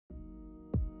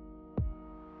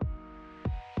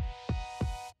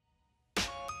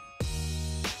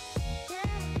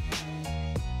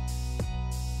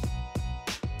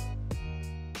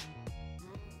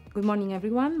Good morning,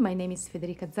 everyone. My name is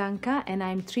Federica Zanca, and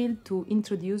I'm thrilled to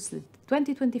introduce the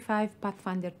 2025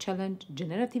 Pathfinder Challenge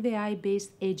Generative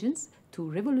AI-based agents to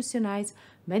revolutionize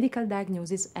medical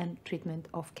diagnosis and treatment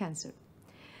of cancer.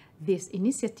 This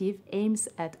initiative aims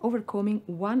at overcoming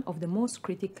one of the most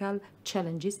critical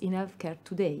challenges in healthcare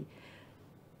today,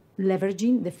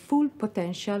 leveraging the full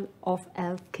potential of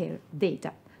healthcare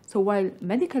data. So while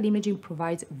medical imaging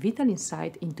provides vital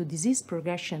insight into disease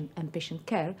progression and patient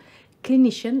care,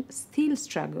 clinicians still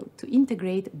struggle to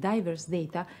integrate diverse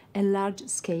data and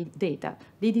large-scale data,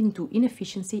 leading to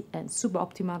inefficiency and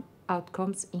suboptimal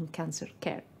outcomes in cancer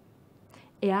care.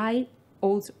 AI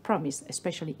holds promise,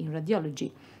 especially in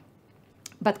radiology,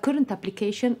 but current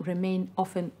applications remain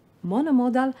often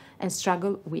monomodal and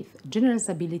struggle with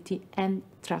generalizability and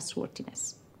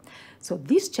trustworthiness. So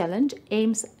this challenge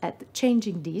aims at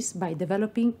changing this by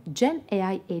developing Gen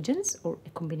AI agents, or a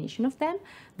combination of them,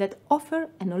 that offer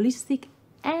an holistic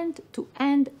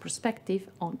end-to-end perspective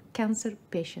on cancer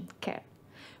patient care.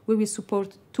 We will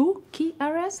support two key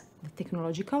areas: the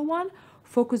technological one,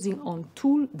 focusing on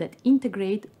tools that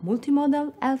integrate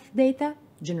multimodal health data,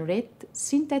 generate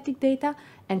synthetic data,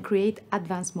 and create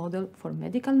advanced models for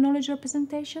medical knowledge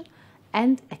representation,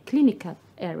 and a clinical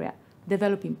area,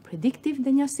 developing predictive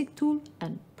diagnostic tools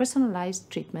and personalized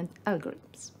treatment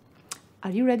algorithms. Are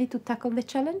you ready to tackle the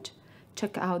challenge?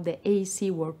 Check out the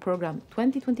AEC World Program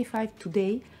 2025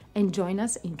 today and join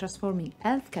us in transforming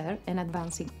healthcare and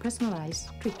advancing personalized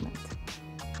treatment.